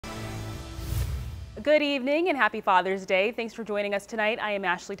Good evening and happy Father's Day. Thanks for joining us tonight. I am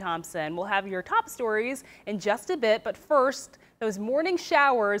Ashley Thompson. We'll have your top stories in just a bit, but first, those morning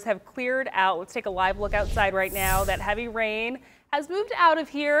showers have cleared out. Let's take a live look outside right now. That heavy rain has moved out of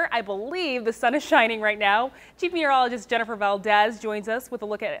here. I believe the sun is shining right now. Chief Meteorologist Jennifer Valdez joins us with a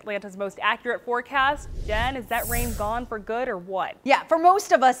look at Atlanta's most accurate forecast. Jen, is that rain gone for good or what? Yeah, for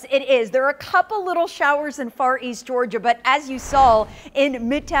most of us it is. There are a couple little showers in far east Georgia, but as you saw in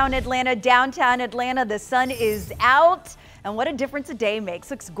Midtown Atlanta, downtown Atlanta, the sun is out. And what a difference a day makes.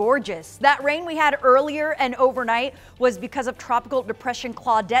 Looks gorgeous. That rain we had earlier and overnight was because of Tropical Depression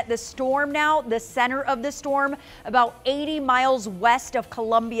Claudette. The storm now, the center of the storm, about 80 miles west of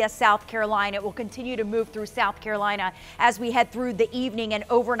Columbia, South Carolina. It will continue to move through South Carolina as we head through the evening and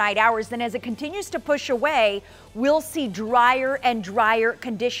overnight hours. Then as it continues to push away, we'll see drier and drier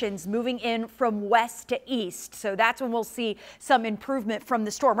conditions moving in from west to east. So that's when we'll see some improvement from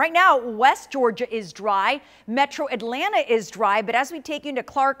the storm. Right now, West Georgia is dry. Metro Atlanta is dry, but as we take you into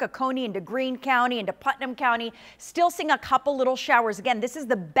Clark, Oconee, into Greene County, into Putnam County, still seeing a couple little showers. Again, this is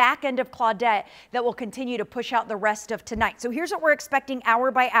the back end of Claudette that will continue to push out the rest of tonight. So here's what we're expecting hour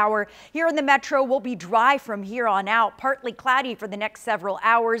by hour. Here in the metro, we'll be dry from here on out, partly cloudy for the next several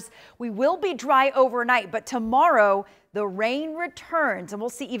hours. We will be dry overnight, but tomorrow the rain returns, and we'll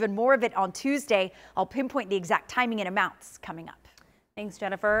see even more of it on Tuesday. I'll pinpoint the exact timing and amounts coming up. Thanks,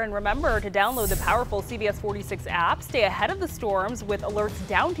 Jennifer. And remember to download the powerful CBS46 app. Stay ahead of the storms with alerts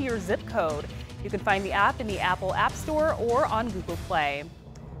down to your zip code. You can find the app in the Apple App Store or on Google Play.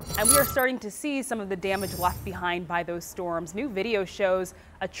 And we are starting to see some of the damage left behind by those storms. New video shows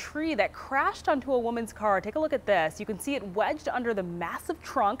a tree that crashed onto a woman's car. Take a look at this. You can see it wedged under the massive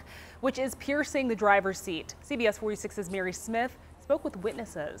trunk, which is piercing the driver's seat. CBS 46's Mary Smith spoke with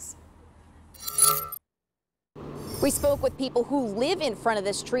witnesses. We spoke with people who live in front of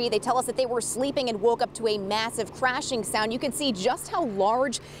this tree. They tell us that they were sleeping and woke up to a massive crashing sound. You can see just how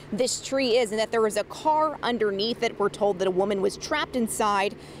large this tree is and that there was a car underneath it. We're told that a woman was trapped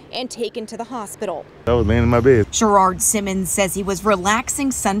inside and taken to the hospital. I was laying in my bed. Gerard Simmons says he was relaxing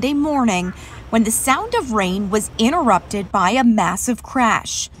Sunday morning when the sound of rain was interrupted by a massive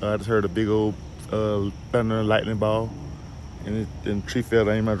crash. I just heard a big old thunder and lightning ball. And the tree fell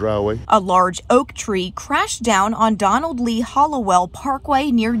down in my driveway. A large oak tree crashed down on Donald Lee Hollowell Parkway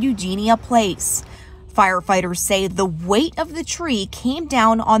near Eugenia Place. Firefighters say the weight of the tree came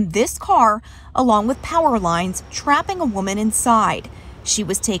down on this car along with power lines, trapping a woman inside. She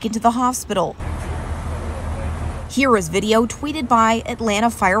was taken to the hospital. Here is video tweeted by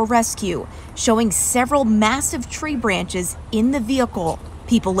Atlanta Fire Rescue showing several massive tree branches in the vehicle.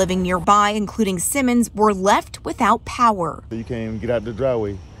 People living nearby, including Simmons, were left without power. You can't even get out the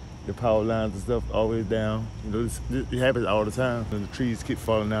driveway. The power lines and stuff always down. You know, it happens all the time. And the trees keep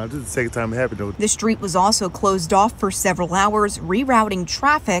falling down. This is the second time it happened, though. The street was also closed off for several hours, rerouting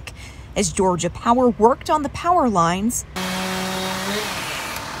traffic as Georgia Power worked on the power lines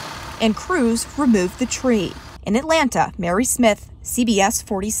and crews removed the tree. In Atlanta, Mary Smith, CBS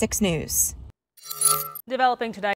 46 News. Developing tonight.